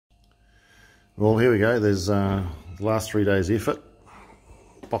Well, here we go. There's the last 3 days' effort.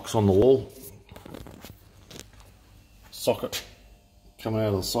 Box on the wall. Socket coming out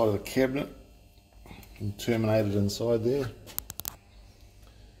of the side of the cabinet and terminated inside there.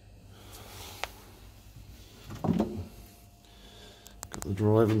 Got the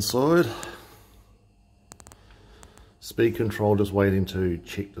drive inside. Speed control, just waiting to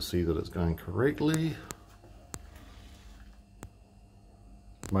check to see that it's going correctly.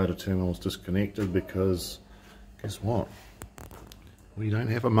 Motor terminal is disconnected because guess what? We don't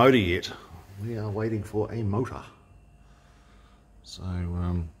have a motor yet. We are waiting for a motor. So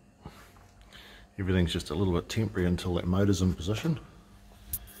everything's just a little bit temporary until that motor's in position.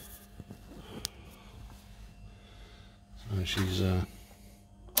 So she's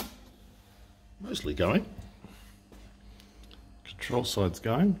mostly going. Control side's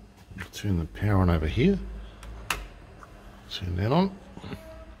going. Turn the power on over here. Turn that on.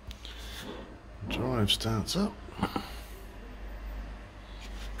 Drive starts up.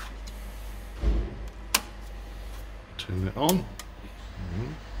 Turn that on.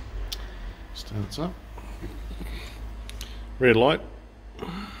 Starts up. Red light.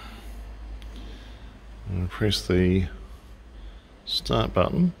 And press the start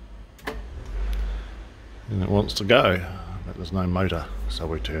button. And it wants to go, but there's no motor, so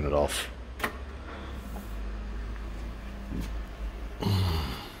we turn it off.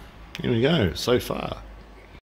 Here we go, so far.